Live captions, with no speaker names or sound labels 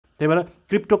त्यही भएर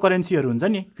क्रिप्टोकरेन्सीहरू हुन्छ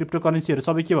नि, क्रिप्टोकरेन्सीहरू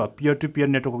सबै के भयो, पियर टु पियर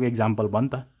नेटवर्कको एक्जाम्पल भयो नि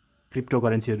त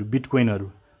क्रिप्टोकरेन्सीहरू, बिटकोइनहरू।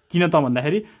 किन त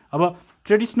भन्दाखेरि अब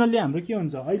ट्रेडिसनल्ली हाम्रो के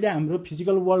हुन्छ, अहिले हाम्रो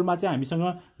फिजिकल वर्ल्डमा चाहिँ हामीसँग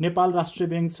नेपाल राष्ट्र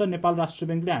ब्याङ्क छ। नेपाल राष्ट्र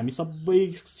ब्याङ्कले हामी सबै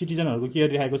सिटिजनहरूको के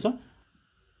गरिरहेको छ,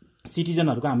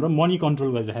 सिटिजनहरूको हाम्रो मनी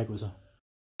कन्ट्रोल गरिरहेको छ।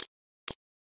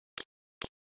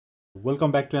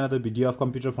 Welcome back to another video of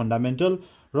computer fundamental.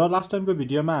 र लास्ट टाइमको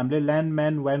भिडियोमा हामीले ल्यान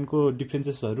म्यान व्यानको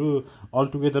डिफ्रेन्सेसहरू अल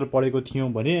टुगेदर पढेको थियौँ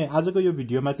भने आजको यो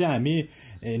भिडियोमा चाहिँ हामी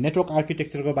नेटवर्क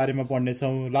आर्किटेक्चरको बारेमा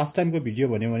पढ्नेछौँ। लास्ट टाइमको भिडियो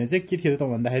भन्यो भने चाहिँ के थियो त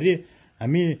भन्दाखेरि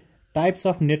हामी टाइप्स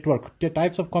अफ नेटवर्क, त्यो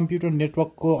टाइप्स अफ कम्प्युटर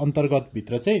नेटवर्कको अन्तर्गत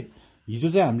भित्र चाहिँ हिजो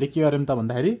चाहिँ हामीले के गर्यौँ त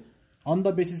भन्दाखेरि on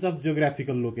the basis of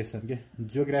geographical location, के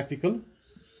जियोग्राफिकल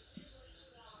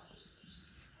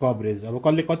कभरेज। अब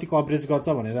कसले कति कभरेज गर्छ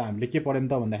भनेर हामीले के पढ्यौँ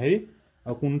त भन्दाखेरि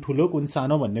कुन ठुलो कुन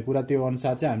सानो भन्ने कुरा, त्यो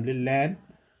अनुसार चाहिँ हामीले ल्यान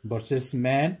भर्सेस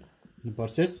म्यान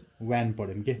भर्सेस व्यान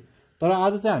पढ्यौँ के। तर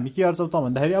आज चाहिँ हामी के गर्छौँ त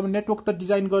भन्दाखेरि अब नेटवर्क त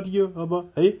डिजाइन गरियो अब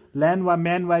है, ल्यान वा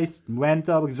म्यान वा व्यान त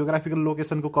अब जियोग्राफिकल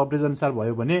लोकेसनको कभरेज अनुसार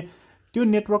भयो भने त्यो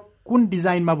नेटवर्क कुन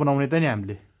डिजाइनमा बनाउने त नि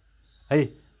हामीले है।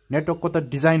 नेटवर्कको त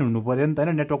डिजाइन हुनु पऱ्यो नि त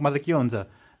होइन। नेटवर्कमा त के हुन्छ,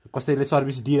 कसैले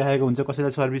सर्भिस दिइरहेको हुन्छ, कसैले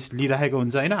सर्भिस लिइरहेको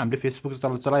हुन्छ होइन। हामीले फेसबुक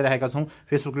चलाइरहेका छौँ,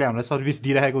 फेसबुकले हामीलाई सर्भिस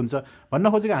दिइरहेको हुन्छ। भन्न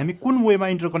खोजेको हामी कुन वेमा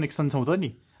इन्टरकनेक्सन छौँ त नि,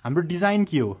 हाम्रो डिजाइन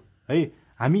के हो है,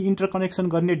 हामी इन्टरकनेक्सन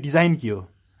गर्ने डिजाइन के हो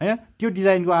होइन। त्यो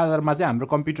डिजाइनको आधारमा चाहिँ हाम्रो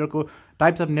कम्प्युटरको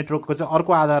टाइप्स अफ नेटवर्कको चाहिँ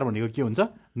अर्को आधार भनेको के हुन्छ,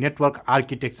 नेटवर्क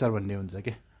आर्किटेक्चर भन्ने हुन्छ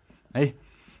के है,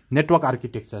 नेटवर्क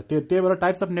आर्किटेक्चर। त्यही भएर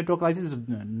टाइप्स अफ नेटवर्कलाई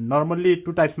चाहिँ नर्मल्ली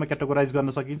टु टाइप्समा क्याटेगोराइज गर्न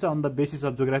सकिन्छ, on the basis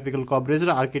of geographical coverage र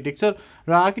आर्किटेक्चर।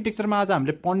 र आर्किटेक्चरमा आज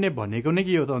हामीले पढ्ने भनेको नै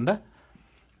के हो त भन्दा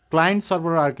क्लाइन्ट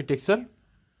सर्भर आर्किटेक्चर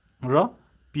र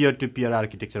पियर टु पियर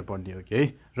आर्किटेक्चर पढ्ने हो कि है।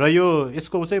 र यो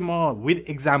यसको चाहिँ म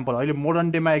विथ एक्जाम्पल, अहिले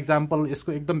मोडर्न डेमा एक्जाम्पल,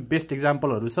 यसको एकदम बेस्ट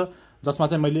एक्जाम्पलहरू छ जसमा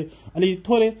चाहिँ मैले अलिक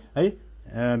थोरै है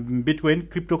बिटकोइन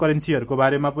क्रिप्टोकरेन्सीहरूको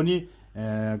बारेमा पनि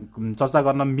चर्चा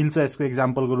गर्न मिल्छ यसको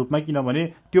एक्जाम्पलको रूपमा। किनभने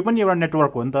त्यो पनि एउटा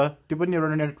नेटवर्क हो नि त, त्यो पनि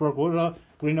एउटा नेटवर्क हो र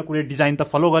कुनै न कुनै डिजाइन त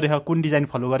फलो गरेछ, कुन डिजाइन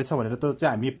फलो गरेछ भनेर त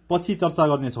चाहिँ हामी पछि चर्चा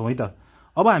गर्नेछौँ है त।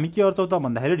 अब हामी के गर्छौँ त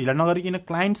भन्दाखेरि ढिला नगरिकन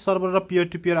क्लाइन्ट सर्भर र पियर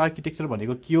टु पियर आर्किटेक्चर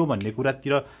भनेको के हो भन्ने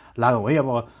कुरातिर लागौँ है अब।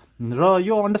 र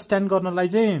यो अन्डरस्ट्यान्ड गर्नलाई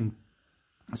चाहिँ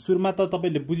सुरुमा त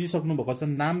तपाईँले बुझिसक्नु भएको छ,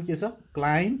 नाम के छ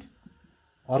क्लाइन्ट,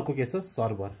 अर्को के छ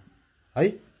सर्भर है,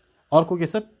 अर्को के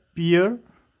छ peer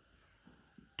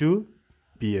to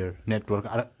peer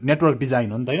network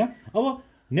design हो नि त होइन। अब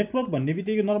नेटवर्क भन्ने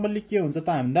बित्तिकै नर्मल्ली के हुन्छ त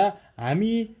भन्दा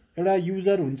हामी एउटा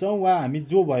युजर हुन्छौँ वा हामी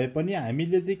जो भए पनि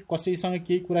हामीले चाहिँ कसैसँग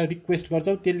केही कुरा रिक्वेस्ट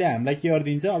गर्छौँ, त्यसले हामीलाई के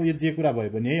गरिदिन्छ, अब यो जे कुरा भयो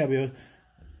भने है, अब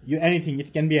यो anything,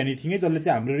 it can be anything है, जसले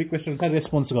चाहिँ हाम्रो रिक्वेस्ट अनुसार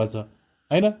रेस्पोन्स गर्छ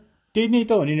होइन। त्यही नै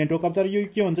त हो नि नेटवर्क। अब तर यो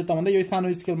के हुन्छ त भन्दा यो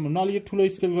सानो स्केल भन्दा अलिकति ठुलो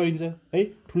स्केल गरिन्छ है।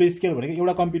 ठुलो स्केल भनेको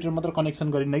एउटा कम्प्युटर मात्र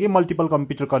कनेक्सन गरिन्न कि मल्टिपल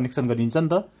कम्प्युटर कनेक्सन गरिन्छ नि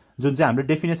त, जुन चाहिँ हाम्रो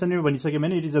डेफिनेसनमै भनिसक्यौँ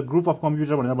होइन, it is a group of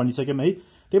computer भनेर भनिसक्यौँ है।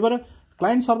 त्यही भएर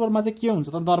क्लाइन्ट सर्भरमा चाहिँ के हुन्छ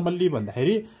त नर्मल्ली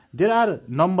भन्दाखेरि there R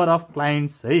number of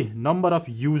clients है, नम्बर अफ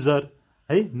युजर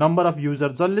है, नम्बर अफ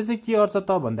युजर, जसले चाहिँ के गर्छ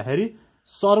त भन्दाखेरि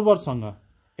सर्भरसँग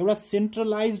एउटा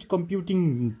सेन्ट्रलाइज्ड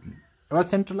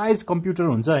कम्प्युटर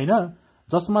हुन्छ होइन,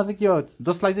 जसमा चाहिँ के,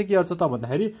 जसलाई चाहिँ के गर्छ त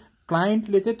भन्दाखेरि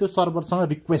क्लाइन्टले चाहिँ त्यो सर्भरसँग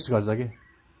रिक्वेस्ट गर्छ कि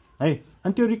है।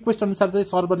 अनि त्यो रिक्वेस्ट अनुसार चाहिँ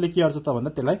सर्भरले के गर्छ त भन्दा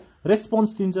त्यसलाई रेस्पोन्स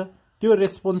दिन्छ। त्यो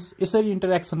रेस्पोन्स यसरी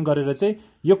इन्टरेक्सन गरेर चाहिँ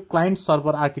यो क्लाइन्ट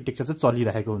सर्भर आर्किटेक्चर चाहिँ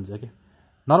चलिरहेको हुन्छ कि।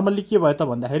 नर्मल्ली के भयो त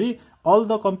भन्दाखेरि all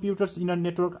the computers in a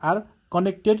network are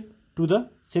connected to the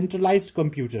centralised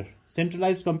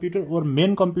computer or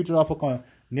main computer of a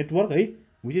network है,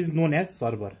 which is known as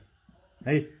server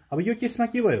है। अब यो केसमा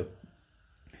के भयो,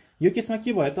 यो केसमा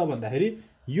के भयो त भन्दाखेरि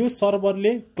यो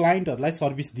सर्भरले क्लाइन्टहरूलाई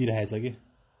सर्भिस दिइरहेछ कि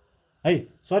है।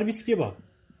 सर्भिस के भयो,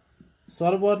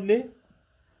 सर्भरले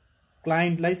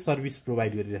क्लाइन्टलाई सर्भिस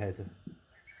प्रोभाइड गरिरहेछ,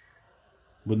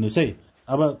 बुझ्नुहोस् है।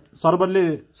 अब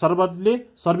सर्भरले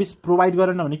सर्भिस प्रोभाइड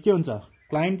गरेन भने के हुन्छ,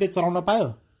 क्लाइन्टले चलाउन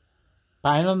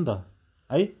पाएन नि त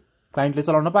है, क्लाइन्टले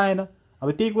चलाउन पाएन।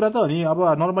 अब त्यही कुरा त हो नि। अब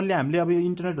नर्मल्ली हामीले अब यो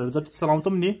इन्टरनेटहरू जति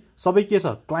चलाउँछौँ नि सबै के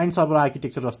छ, क्लाइन्ट सर्भर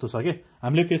आर्किटेक्चर जस्तो छ कि।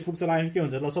 हामीले फेसबुक चलायो के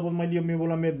हुन्छ, ल सपोज मैले यो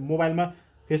मोबाइलमा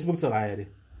फेसबुक चलाएँ अरे,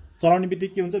 चलाउने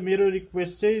बित्तिकै के हुन्छ, मेरो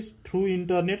रिक्वेस्ट चाहिँ थ्रु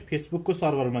इन्टरनेट फेसबुकको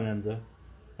सर्भरमा जान्छ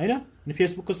होइन। अनि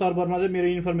फेसबुकको सर्भरमा चाहिँ मेरो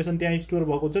इन्फर्मेसन त्यहाँ स्टोर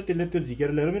भएको छ, त्यसले त्यो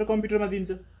झिकेर लिएर मेरो कम्प्युटरमा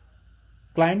दिन्छ,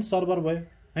 क्लाइन्ट सर्भर भयो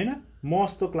होइन। म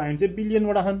जस्तो क्लाइन्ट चाहिँ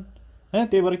बिलियनवटा छन् होइन।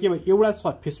 त्यही भएर के भयो,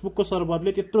 एउटा फेसबुकको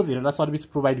सर्भरले त्यत्रो धेरैलाई सर्भिस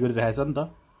प्रोभाइड गरिरहेछ नि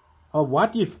त। अब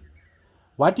वाट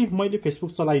इफ मैले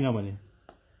फेसबुक चलाइनँ भने,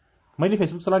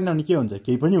 के हुन्छ,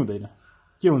 केही पनि हुँदैन।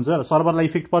 के हुन्छ, सर्भरलाई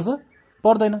इफेक्ट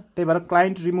पर्दैन। त्यही भएर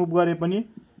क्लाइन्ट रिमुभ गरे पनि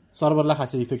सर्भरलाई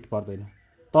खासै इफेक्ट पर्दैन।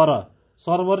 तर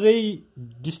सर्भरै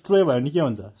डिस्ट्रोय भयो भने के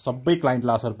हुन्छ, सबै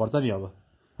क्लाइन्टलाई असर पर्छ नि अब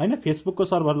हैन। फेसबुकको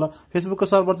सर्भर ल फेसबुकको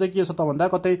सर्भर चाहिँ के छ त भन्दा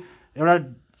कतै एउटा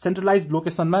सेन्ट्रलाइज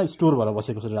लोकेसनमा स्टोर भएर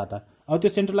बसेको छ डाटा। अब त्यो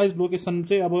सेन्ट्रलाइज लोकेसन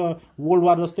चाहिँ अब वर्ल्ड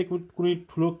वार जस्तै कुनै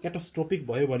ठुलो क्याटास्ट्रोफिक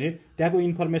भयो भने त्यहाँको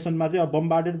इन्फर्मेसनमा चाहिँ अब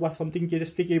बम्बार्डेड वा समथिङ के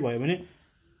जस्तै केही भयो भने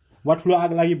वा ठुलो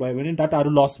आग लागि भयो भने डाटाहरू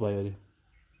लस भयो अरे।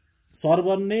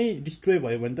 सर्भर नै डिस्ट्रोय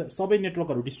भयो भने त सबै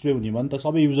नेटवर्कहरू डिस्ट्रोय हुने भयो नि त,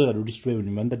 सबै युजरहरू डिस्ट्रोय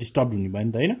हुने भयो नि त, डिस्टर्ब हुने भयो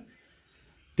नि त हैन।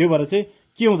 त्यो भएर चाहिँ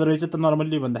के हुँदो रहेछ त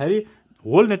नर्मल्ली भन्दाखेरि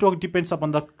whole network depends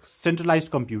upon the centralise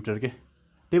computer के।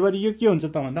 त्यही भएर यो के हुन्छ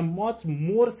त भन्दा मच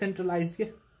मोर सेन्ट्रलाइज के,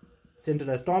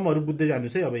 सेन्ट्रलाइज टर्महरू बुझ्दै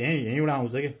जानुहोस् है। अब यहीँबाट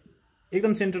आउँछ के,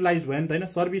 एकदम सेन्ट्रलाइज भयो नि त हैन।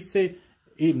 सर्भिस चाहिँ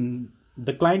the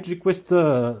client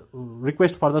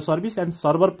request for the service and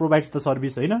server provides the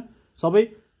service हैन। सबै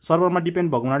सर्भरमा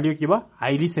डिपेन्ड भएको हुनाले यो के भयो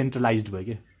हाइली सेन्ट्रलाइज्ड भयो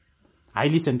के,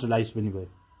 हाइली सेन्ट्रलाइज्ड पनि भयो।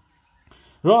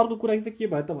 र अर्को कुरा चाहिँ के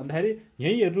भयो त भन्दाखेरि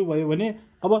यही हेर्नु भयो भने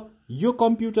अब यो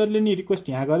कम्प्युटरले नि रिक्वेस्ट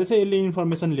यहाँ गरेछ, यसले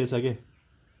इन्फर्मेसन लिएछ के,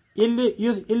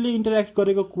 यसले इन्टरेक्ट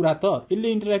गरेको कुरा त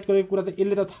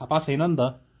यसले त थाहा पाएको छैन नि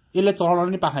त, यसले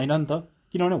चलाउन नि पाएन नि त।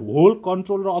 किनभने होल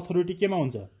कन्ट्रोल र अथोरिटी केमा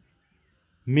हुन्छ,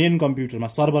 मेन कम्प्युटरमा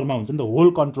सर्भरमा हुन्छ नि त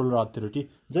होल कन्ट्रोल र अथोरिटी।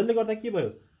 जसले गर्दा के भयो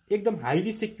एकदम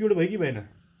हाइली सेक्युर्ड भयो कि भएन,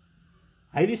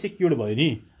 हाइली सेक्युर्ड भयो नि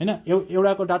हैन।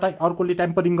 एउटाको डाटा अर्कोले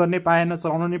ट्याम्परिङ गर्ने पाएन,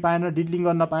 चलाउन नि पाएन, डिलिङ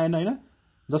गर्न पाएन हैन।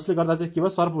 जसले गर्दा चाहिँ के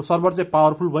भयो सर्भर चाहिँ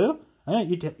पावरफुल भयो हैन।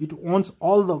 It ons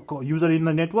all the user in the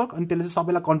network अनि त्यसले चाहिँ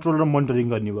सबैलाई कन्ट्रोल र मोनिटरिङ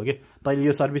गर्ने भयो कि तैँले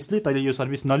यो सर्भिस लि तैँले यो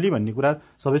सर्भिस नलि भन्ने कुरा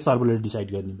सबै सर्भरले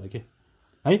डिसाइड गर्ने भयो कि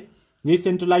है। यही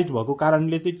सेन्ट्रलाइज्ड भएको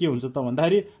कारणले चाहिँ के हुन्छ त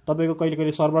भन्दाखेरि तपाईँको कहिले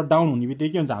कहिले सर्भर डाउन हुने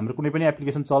बित्तिकै के हुन्छ हाम्रो कुनै पनि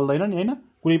एप्लिकेसन चल्दैन नि हैन।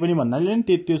 कुनै पनि भन्नाले नि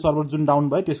त्यो सर्भर जुन डाउन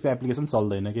भयो त्यसको एप्लिकेसन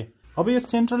चल्दैन के। अब यो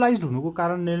सेन्ट्रलाइज्ड हुनुको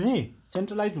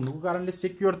कारणले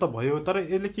सेक्योर त भयो, तर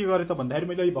यसले के गर्यो त भन्दाखेरि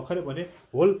मैले अहिले भर्खरै भने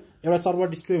होल एउटा सर्भर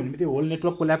डिस्ट्रोय हुने बित्तिकै होल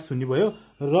नेटवर्क कोल्याप्स हुने भयो।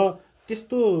 र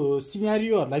त्यस्तो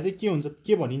सिनारियोहरूलाई चाहिँ के हुन्छ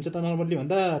के भनिन्छ त नर्मल्ली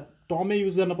भन्दा टर्मै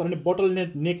युज गर्न पर्ने बटल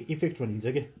नेक इफेक्ट भनिन्छ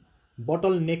के,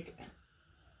 बटल नेक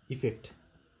इफेक्ट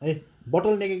है।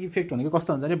 बटल नेक इफेक्ट भनेको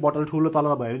कस्तो हुन्छ भने बटल ठुलो तल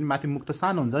भयो भने माथि मुख त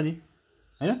सानो हुन्छ नि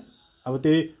हैन। अब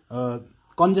त्यही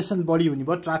कन्जेसन बढी हुने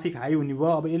भयो, ट्राफिक हाई हुने भयो।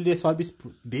 अब यसले सर्भिस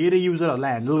धेरै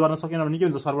युजरहरूलाई ह्यान्डल गर्न सकेन भने के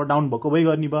हुन्छ सर्भर डाउन भएको भइ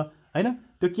गर्ने भयो हैन।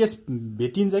 त्यो केस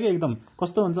भेटिन्छ कि एकदम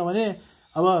कस्तो हुन्छ भने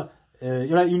अब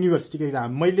एउटा युनिभर्सिटीको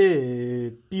एक्जाम मैले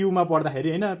पियुमा पढ्दाखेरि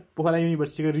हैन पोखरा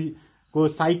युनिभर्सिटीको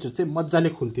साइटहरू चाहिँ मजाले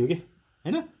खुल्थ्यो कि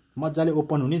हैन, मजाले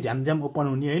ओपन हुने झ्यामझ्याम ओपन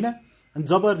हुने हैन। अनि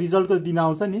जब रिजल्टको दिन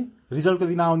आउँछ नि रिजल्टको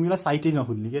दिन आउने बेला साइटै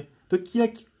नखुल्ने के। त्यो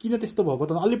किन त्यस्तो भएको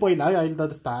त अलि पहिला है, अहिले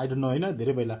त त्यस्तो आई डोन्ट नो हैन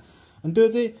धेरै पहिला। अनि त्यो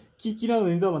चाहिँ किन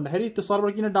हुने त भन्दाखेरि त्यो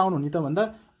सर्भर किन डाउन हुने त भन्दा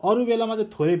अरू बेलामा चाहिँ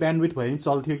थोरै ब्यान्डविथ भयो भने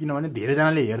चल्थ्यो, किनभने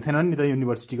धेरैजनाले हेर्थेनन् नि त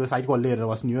युनिभर्सिटीको साइट कसले हेरेर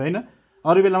बस्ने हो हैन।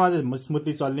 अरू बेलामा चाहिँ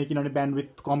स्मुथली चल्ने किनभने ब्यान्डविथ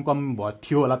कम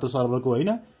थियो होला त्यो सर्भरको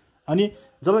हैन। अनि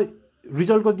जब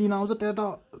रिजल्टको दिन आउँछ त्यहाँ त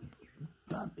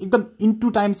एकदम इन्टु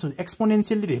टाइम्स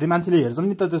एक्सपोनेन्सियली धेरै मान्छेले हेर्छन्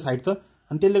नि त त्यो साइट त।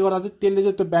 अनि त्यसले गर्दा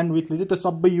चाहिँ त्यो ब्यान्डविथले चाहिँ त्यो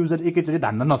सबै युजर एकैचोटि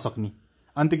धान्न नसक्ने,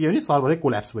 अनि त्यो के भने सर्भरै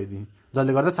कोल्याप्स भइदिने,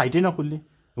 जसले गर्दा साइटै नखुल्ने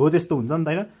हो। त्यस्तो हुन्छ नि त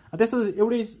हैन। त्यस्तो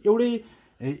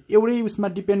एउटै उसमा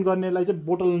डिपेन्ड गर्नेलाई चाहिँ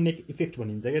बोटल नेक इफेक्ट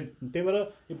भनिन्छ क्या। त्यही भएर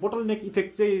यो बोटल नेक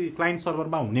इफेक्ट चाहिँ क्लाइन्ट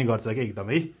सर्भरमा हुने गर्छ क्या एकदम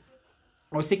है।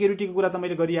 अब सेक्युरिटीको कुरा त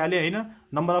मैले गरिहालेँ हैन।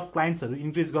 नम्बर अफ क्लाइन्ट्सहरू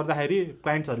इन्क्रिज गर्दाखेरि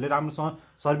क्लाइन्ट्सहरूले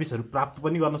राम्रोसँग सर्भिसहरू प्राप्त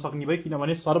पनि गर्न सक्ने भयो,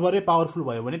 किनभने सर्भरै पावरफुल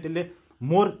भयो भने त्यसले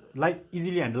मोरलाई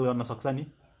इजिली ह्यान्डल गर्न सक्छ नि।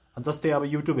 जस्तै अब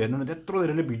युट्युब हेर्नु न त्यत्रो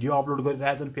धेरैले भिडियो अपलोड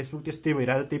गरिरहेछन्, फेसबुक त्यस्तै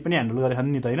भइरहेछ, त्यही पनि ह्यान्डल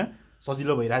गरेछन् नि त हैन।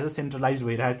 सजिलो भइरहेछ, सेन्ट्रलाइज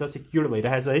भइरहेछ, सेक्युर्ड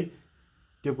भइरहेछ है।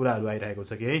 त्यो कुराहरू आइरहेको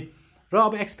छ कि है। र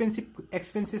अब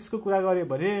एक्सपेन्सेसको कुरा गऱ्यो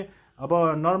भने अब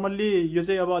नर्मल्ली यो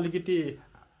चाहिँ अब अलिकति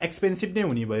एक्सपेन्सिभ नै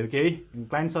हुने भयो कि है।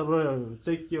 क्लाइन्ट सर्भर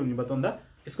चाहिँ के हुने भयो त भन्दा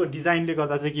यसको डिजाइनले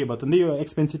गर्दा चाहिँ के भयो त भन्दा यो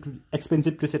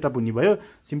एक्सपेन्सिभ टु सेटअप हुने भयो।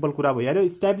 सिम्पल कुरा भइहाल्यो।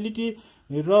 स्टेबिलिटी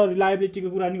र रिलायबिलिटीको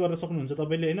कुरा नि गर्न सक्नुहुन्छ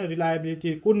तपाईँले हैन।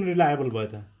 रिलायबिलिटी कुन रिलायबल भयो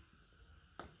त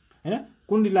हैन,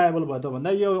 कुन रिलायबल भयो त भन्दा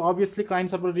यो अभियसली क्लाइन्ट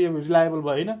सर्भर रिलायबल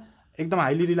भयो हैन, एकदम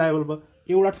हाइली रिलायबल भयो।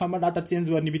 एउटा ठाउँमा डाटा चेन्ज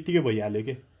गर्ने बित्तिकै भइहाल्यो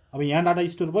कि। अब यहाँ डाटा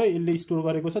स्टोर भयो, यसले स्टोर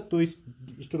गरेको छ, त्यो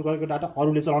स्टोर गरेको डाटा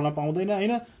अरूले चलाउन पाउँदैन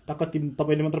हैन। टक्क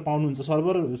तपाईँले मात्र पाउनुहुन्छ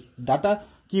सर्भर डाटा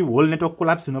कि होल नेटवर्क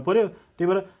कोल्याप्स हुन पर्यो। त्यही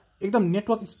भएर एकदम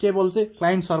नेटवर्क स्टेबल चाहिँ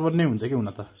क्लाइन्ट सर्भर नै हुन्छ कि हुन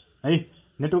त है।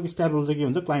 नेटवर्क स्टेबल चाहिँ के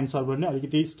हुन्छ क्लाइन्ट सर्भर नै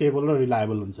अलिकति स्टेबल र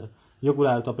रिलायबल हुन्छ। यो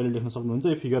कुराहरू तपाईँले लेख्न सक्नुहुन्छ।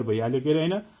 यो फिगर भइहाल्यो के अरे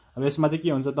हैन। अब यसमा चाहिँ के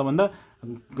हुन्छ त भन्दा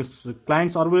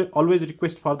clients always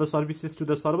request for the services to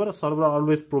the server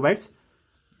always provides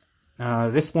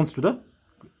response to the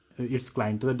it's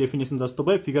client. त्यो डेफिनेसन जस्तो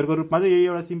भयो। फिगरको रूपमा चाहिँ यही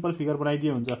एउटा सिम्पल फिगर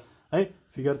बनाइदिए हुन्छ है।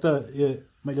 फिगर त यो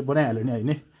मैले बनाइहालेँ नि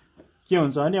होइन। के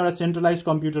हुन्छ भने एउटा सेन्ट्रलाइज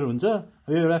कम्प्युटर हुन्छ। अब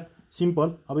यो एउटा सिम्पल।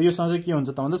 अब योसँग चाहिँ के हुन्छ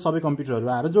त भन्दा सबै कम्प्युटरहरू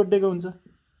आएर जोडिएको हुन्छ।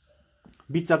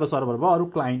 बिचको सर्भर भयो, अरू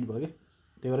क्लाइन्ट भयो क्या।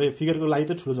 त्यही भएर यो फिगरको लागि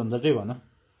त ठुलो झन्झटै भन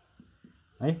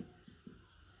है।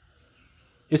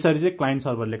 यसरी चाहिँ क्लाइन्ट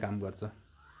सर्भरले काम गर्छ।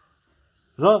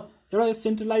 र एउटा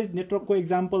सेन्ट्रलाइज नेटवर्कको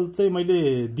एक्जाम्पल चाहिँ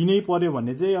मैले दिनै पर्यो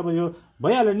भने चाहिँ अब यो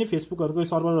भइहाल्यो नि, फेसबुकहरूको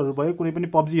सर्भरहरू भयो, कुनै पनि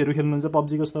पब्जीहरू खेल्नुहुन्छ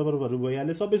पब्जीको सर्भरहरू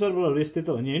भइहाल्यो, सबै सर्भरहरू यस्तै त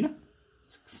हो नि हैन,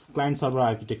 क्लाइन्ट सर्भर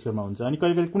आर्किटेक्चरमा हुन्छ। अनि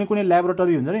कहिले कहिले कुनै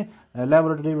ल्याबोरेटरी हुन्छ नि,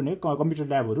 ल्याबोरेटरी भनेको कम्प्युटर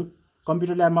ल्याबहरू,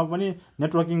 कम्प्युटर ल्याबमा पनि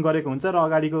नेटवर्किङ गरेको हुन्छ र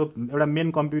अगाडिको एउटा मेन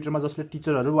कम्प्युटरमा जसले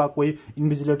टिचरहरू वा कोही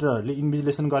इन्भिजिलेटरहरूले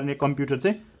इन्भिजिलेसन गर्ने कम्प्युटर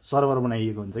चाहिँ सर्भर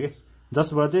बनाइएको हुन्छ कि,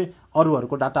 जसबाट चाहिँ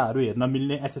अरूहरूको डाटाहरू हेर्न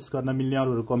मिल्ने, एक्सेस गर्न मिल्ने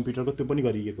अरूहरूको कम्प्युटरको त्यो पनि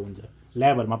गरिएको हुन्छ,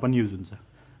 ल्याबहरूमा पनि युज हुन्छ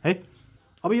है।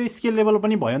 अब यो स्केलेबल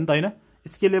पनि भयो नि त हैन,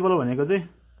 स्केलेबल भनेको चाहिँ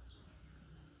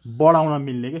बढाउन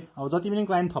मिल्ने के, अब जति पनि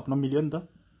क्लाइन्ट थप्न मिल्यो नि त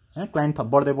है, क्लाइन्ट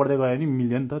बढ्दै बढ्दै गयो भने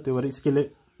मिल्यो नि त, त्यो भएर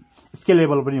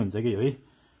स्केलेबल पनि हुन्छ कि है।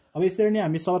 अब यसरी नै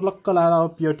हामी सर्लक्क लाएर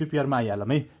अब पियर टु पियरमा आइहालौँ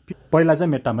है। पहिला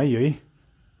चाहिँ मेटामा है,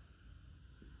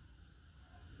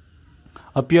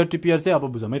 अब पियर टु पियर चाहिँ अब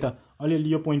बुझौँ है त,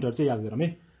 अलिअलि यो पोइन्टहरू चाहिँ याद गरौँ है।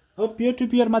 अब पियर टु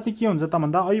पियरमा चाहिँ के हुन्छ त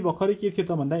भन्दा अहिले भर्खरै के थियो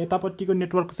त भन्दा यतापट्टिको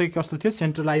नेटवर्क चाहिँ कस्तो थियो,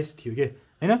 सेन्ट्रलाइज थियो कि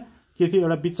हैन, के थियो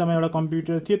एउटा बिचमा एउटा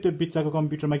कम्प्युटर थियो, त्यो बिचको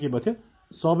कम्प्युटरमा के भयो थियो,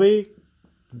 सबै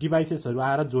डिभाइसेसहरू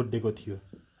आएर जोडिएको थियो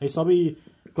है, सबै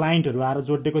क्लाइन्टहरू आएर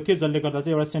जोडिएको थियो, जसले गर्दा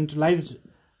चाहिँ एउटा सेन्ट्रलाइज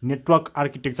नेटवर्क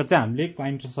आर्किटेक्चर चाहिँ हामीले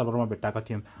क्लाइन्ट सर्भरमा भेटाएको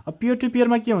थियौँ। अब पियर टु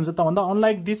पियरमा के हुन्छ त भन्दा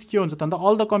अनलाइक दिस के हुन्छ त भन्दा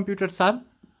all the computers are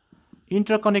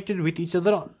interconnected with each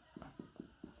other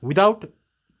without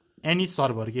any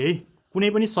server के है, कुनै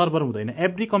पनि सर्भर हुँदैन।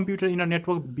 Every computer in a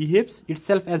network behaves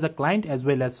itself as a client as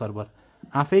well as server,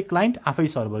 आफै क्लाइन्ट आफै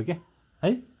सर्भर के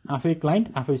है, आफै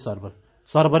क्लाइन्ट आफै सर्भर,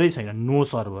 सर्भरै छैन, नो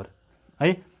सर्भर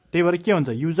है। त्यही भएर के हुन्छ,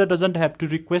 user doesn't have to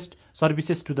request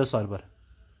services to the server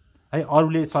है,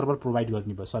 अरूले सर्भर प्रोभाइड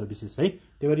गर्ने भयो सर्भिसेस है।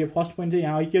 त्यही भएर यो फर्स्ट पोइन्ट चाहिँ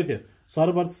यहाँ के थियो,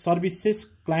 server services,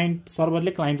 client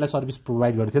सर्भरले क्लाइन्टलाई service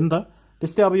provide गर्थ्यो नि त।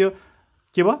 त्यस्तै अब यो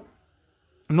के भयो,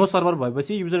 नो सर्भर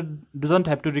भएपछि user doesn't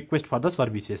have to request for the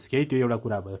services के, त्यो एउटा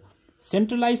कुरा भयो।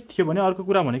 सेन्ट्रलाइज थियो भने अर्को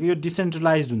कुरा भनेको यो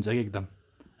डिसेन्ट्रलाइज हुन्छ कि एकदम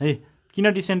है।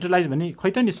 किन डिसेन्ट्रलाइज भने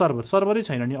खै त नि सर्भरै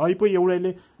छैन नि, अहिले पो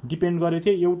एउटैले डिपेन्ड गरेको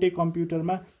थियो, एउटै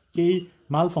कम्प्युटरमा केही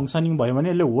माल फङ्सनिङ भयो भने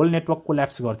यसले होल नेटवर्क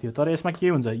कोल्याप्स गर्थ्यो। तर यसमा के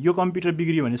हुन्छ, यो कम्प्युटर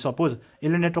बिग्रियो भने सपोज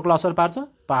यसले नेटवर्कलाई असर पार्छ,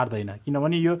 पार्दैन,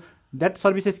 किनभने यो that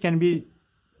services can be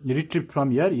retrieve from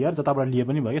here जताबाट लिए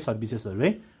पनि भयो कि सर्भिसेसहरू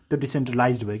है, त्यो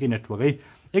डिसेन्ट्रलाइज भयो कि नेटवर्क है।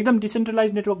 एकदम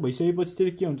डिसेन्ट्रलाइज नेटवर्क भइसकेपछि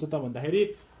चाहिँ के हुन्छ त भन्दाखेरि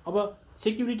अब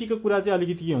सेक्युरिटीको कुरा चाहिँ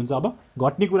अलिकति के हुन्छ, अब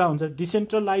घट्ने कुरा हुन्छ।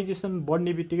 डिसेन्ट्रलाइजेसन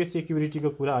बढ्ने बित्तिकै सेक्युरिटीको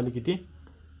कुरा अलिकति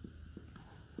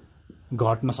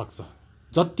घट्न सक्छ।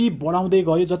 जति बढाउँदै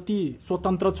गयो, जति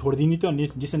स्वतन्त्र छोडिदिने त्यो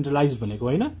डिसेन्ट्रलाइज भनेको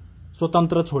होइन,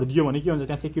 स्वतन्त्र छोडिदियो भने के हुन्छ,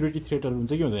 त्यहाँ सेक्युरिटी थ्रेटहरू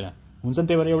हुन्छ कि हुँदैन, हुन्छ नि।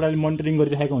 त्यही भएर एउटाले मोनिटरिङ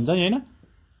गरिरहेको हुन्छ नि होइन,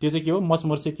 त्यो चाहिँ के हो, मच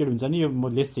मोर सेक्युर हुन्छ नि, यो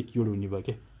लेस सेक्युर हुने भयो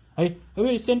कि है।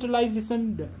 अब सेन्ट्रलाइजेसन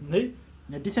है,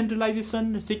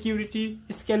 डिसेन्ट्रलाइजेसन, सेक्युरिटी,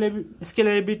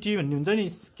 स्केलेबिलिटी भन्ने हुन्छ नि,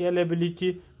 स्केलेबिलिटी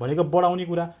भनेको बढाउने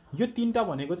कुरा, यो तीनटा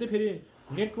भनेको चाहिँ फेरि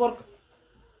नेटवर्क।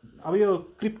 अब यो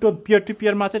क्रिप्टो पियर टु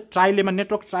पियरमा चाहिँ ट्राइलेमा,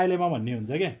 नेटवर्क ट्राइलेमा भन्ने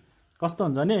हुन्छ क्या, कस्तो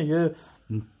हुन्छ भने यो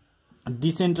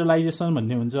डिसेन्ट्रलाइजेसन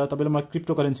भन्ने हुन्छ। तपाईँलाई म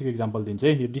क्रिप्टो करेन्सीको इक्जाम्पल दिन्छु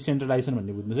है, यो डिसेन्ट्रलाइजेसन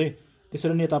भन्ने बुझ्नुहोस् है।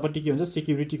 त्यसरी नै यतापट्टि के हुन्छ,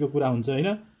 सेक्युरिटीको कुरा हुन्छ होइन,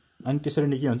 अनि त्यसरी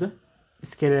नै के हुन्छ,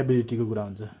 स्केलेबिलिटीको कुरा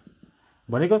हुन्छ।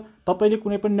 भनेको तपाईँले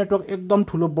कुनै पनि नेटवर्क एकदम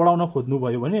ठुलो बढाउन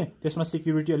खोज्नुभयो भने त्यसमा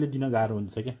सेक्युरिटी अलि दिन गाह्रो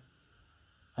हुन्छ क्या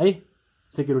है,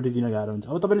 सेक्युरिटी दिन गाह्रो हुन्छ।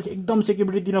 अब तपाईँले एकदम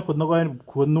सेक्युरिटी दिन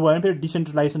खोज्नुभयो भने फेरि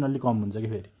डिसेन्ट्रलाइजेसन अलिक कम हुन्छ कि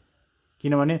फेरि,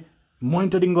 किनभने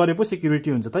मोनिटरिङ गरे पो सेक्युरिटी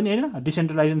हुन्छ त नि होइन,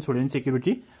 डिसेन्ट्रलाइजेसन छोड्यो भने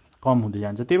सेक्युरिटी कम हुँदै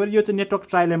जान्छ। त्यही भएर यो चाहिँ नेटवर्क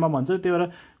ट्रायलमा भन्छ। त्यही भएर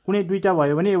कुनै दुईवटा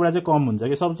भयो भने एउटा चाहिँ कम हुन्छ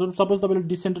कि, सपोज तपाईँले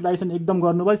डिसेन्ट्रलाइजेसन एकदम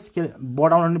गर्नुभयो, स्केल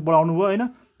बढाउनु भयो होइन,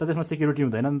 त त्यसमा सेक्युरिटी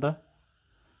हुँदैन नि त।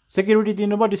 सेक्युरिटी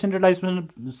दिनुभयो,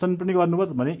 डिसेन्ट्रलाइजेसन पनि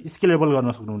गर्नुभयो भने स्केलेबल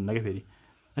गर्न सक्नुहुन्न कि फेरि,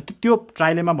 त्यो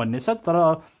ट्रायलमा भन्ने छ।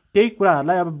 तर त्यही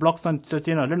कुराहरूलाई अब ब्लक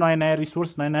चेनहरूले नयाँ नयाँ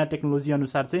रिसोर्स, नयाँ नयाँ टेक्नोलोजी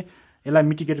अनुसार चाहिँ यसलाई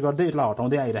मिटिगेट गर्दै यसलाई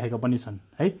हटाउँदै आइरहेको पनि छन्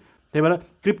है। त्यही भएर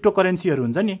क्रिप्टो करेन्सीहरू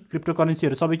हुन्छ नि, क्रिप्टो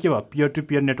करेन्सीहरू सबै के भयो, पियर टु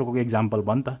पियर नेटवर्कको एक्जाम्पल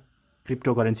भयो नि त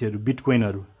क्रिप्टो करेन्सीहरू,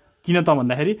 बिटकोइनहरू। किन त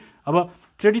भन्दाखेरि अब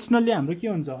ट्रेडिसनल्ली हाम्रो के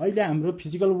हुन्छ, अहिले हाम्रो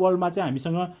फिजिकल वर्ल्डमा चाहिँ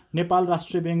हामीसँग नेपाल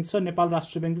राष्ट्र ब्याङ्क छ। नेपाल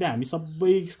राष्ट्र ब्याङ्कले हामी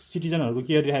सबै सिटिजनहरूको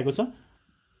के गरिरहेको छ,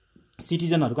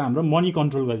 सिटिजनहरूको हाम्रो मनी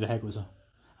कन्ट्रोल गरिरहेको छ।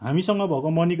 हामीसँग भएको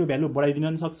मनीको भ्यालु बढाइदिन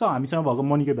पनि सक्छ, हामीसँग भएको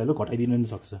मनीको भ्यालु घटाइदिन पनि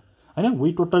सक्छ होइन।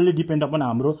 वी टोटल्ली डिपेन्ड अपन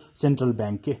हाम्रो सेन्ट्रल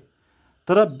ब्याङ्क के।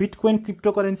 तर बिटकोइन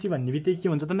क्रिप्टो करेन्सी भन्ने बित्तिकै के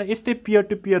हुन्छ त, यस्तै पियर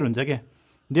टु पियर हुन्छ क्या।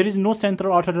 There is no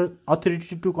central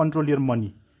authority to control your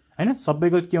money होइन।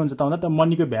 सबैको के हुन्छ त भन्दा त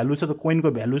मनीको भ्यालु छ, त कोइनको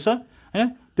भ्यालु छ होइन,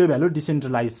 त्यो भ्यालु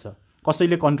डिसेन्ट्रलाइज छ,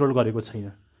 कसैले कन्ट्रोल गरेको छैन।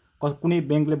 कुनै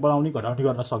ब्याङ्कले बढाउने घटाउने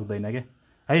गर्न सक्दैन क्या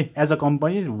है। As a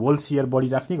company whole share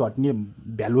बढिराख्ने घट्ने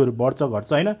भ्यालुहरू बढ्छ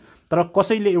घट्छ होइन। तर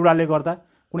कसैले एउटाले गर्दा,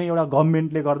 कुनै एउटा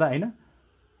गभर्मेन्टले गर्दा होइन,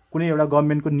 कुनै एउटा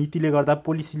गभर्नमेन्टको नीतिले गर्दा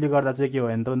पोलिसीले गर्दा चाहिँ के हो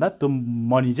भने त भन्दा त्यो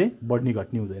मनी चाहिँ बढ्ने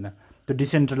घट्ने हुँदैन, त्यो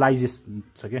डिसेन्ट्रलाइजेसन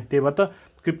छ क्या। त्यही भएर त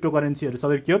क्रिप्टो करेन्सीहरू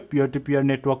सबै के हो पियर टु पियर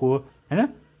नेटवर्क हो होइन,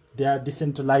 दे आर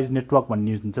डिसेन्ट्रलाइज नेटवर्क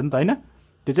भन्ने हुन्छ नि त होइन।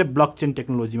 त्यो चाहिँ ब्लक चेन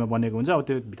टेक्नोलोजीमा बनेको हुन्छ, अब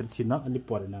त्यो भित्र छिर्न अलिक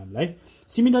परेन हामीलाई।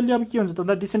 सिमिलरली अब के हुन्छ त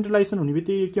भन्दा डिसेन्ट्रलाइजेसन हुने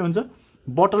बित्तिकै के हुन्छ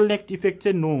बटल नेक इफेक्ट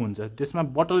चाहिँ नो हुन्छ, त्यसमा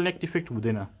बटल नेक इफेक्ट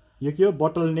हुँदैन। यो के हो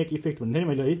बटल नेक इफेक्ट भन्दै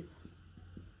मैले है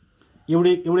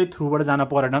एउटै थ्रुबाट जान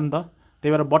परेन नि त,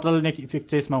 त्यही भएर बटल नेक इफेक्ट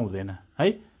चाहिँ यसमा हुँदैन है।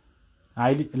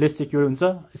 हाइली लेस सेक्योर हुन्छ,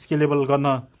 स्केलेबल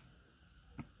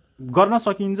गर्न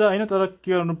सकिन्छ होइन, तर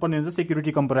के गर्नुपर्ने हुन्छ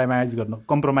सेक्युरिटी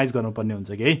कम्प्रोमाइज गर्नुपर्ने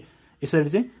हुन्छ कि है। यसरी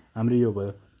चाहिँ हाम्रो यो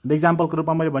भयो। एक्जाम्पलको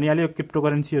रूपमा मैले भनिहालेँ क्रिप्टो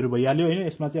करेन्सीहरू भइहाल्यो होइन,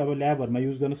 यसमा चाहिँ अब ल्याबहरूमा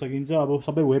युज गर्न सकिन्छ, अब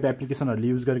सबै वेब एप्लिकेसनहरूले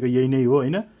युज गरेको यही नै हो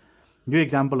होइन। यो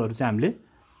एक्जाम्पलहरू चाहिँ हामीले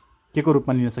के को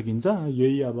रूपमा लिन सकिन्छ,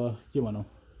 यही अब के भनौँ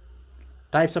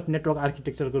टाइप्स अफ नेटवर्क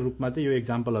आर्किटेक्चरको रूपमा चाहिँ यो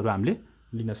एक्जाम्पलहरू हामीले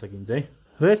लिन सकिन्छ है।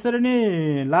 र यसरी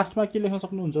नै लास्टमा के लेख्न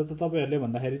सक्नुहुन्छ त तपाईँहरूले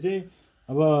भन्दाखेरि चाहिँ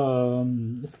अब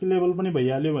स्केलेबल पनि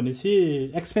भइहाल्यो भनेपछि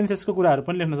एक्सपेन्सेसको कुराहरू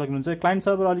पनि लेख्न सक्नुहुन्छ। क्लाइन्ट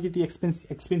सर्भर अलिकति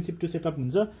एक्सपेन्सिभ टु सेटअप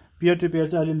हुन्छ, पियर टु पियर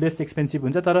चाहिँ अलिक लेस एक्सपेन्सिभ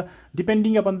हुन्छ, तर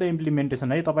डिपेन्डिङ अपन द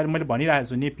इम्प्लिमेन्टेसन है। तपाईँले मैले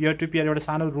भनिरहेको छु नि पियर टु पियर एउटा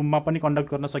सानो रुममा पनि कन्डक्ट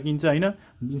गर्न सकिन्छ होइन,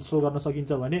 इन्स्टल गर्न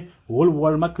सकिन्छ भने होल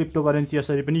वर्ल्डमा क्रिप्टो करेन्सी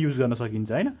यसरी पनि युज गर्न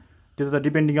सकिन्छ होइन। त्यो त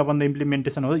डिपेन्डिङ अपन द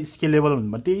इम्प्लिमेन्टेसन हो। स्केलेबल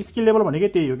हुनु भने त्यो स्केलेबल भनेकै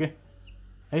त्यही हो क्या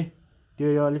है,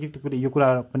 त्यो अलिकति यो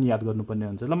कुरा पनि याद गर्नुपर्ने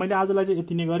हुन्छ। ल मैले आजलाई चाहिँ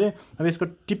यति नै गरेँ। अब यसको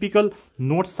टिपिकल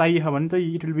नोट्स चाहियो भने त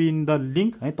it will be in the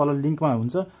link है, तल लिङ्कमा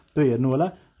हुन्छ त्यो हेर्नु होला,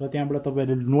 र त्यहाँबाट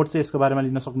तपाईँहरूले नोट चाहिँ यसको बारेमा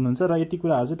लिन सक्नुहुन्छ। र यति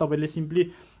कुराहरू चाहिँ तपाईँले सिम्पली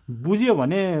बुझ्यो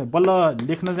भने बल्ल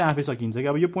लेख्न चाहिँ आफै सकिन्छ कि।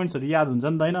 अब यो पोइन्ट्सहरू याद हुन्छ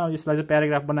नि त होइन, यसलाई चाहिँ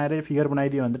प्याराग्राफ बनाएर फिगर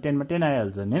बनाइदियो भने त 10 मा 10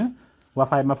 आइहाल्छ नि होइन, वा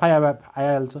 5 मा 5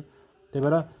 आइहाल्छ। त्यही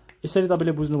भएर यसरी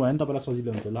तपाईँले बुझ्नुभयो भने तपाईँलाई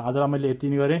सजिलो हुन्छ। ल आजलाई मैले यति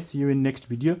नै गरेँ। C you in next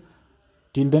video.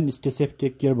 Till then stay safe,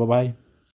 take care, by by.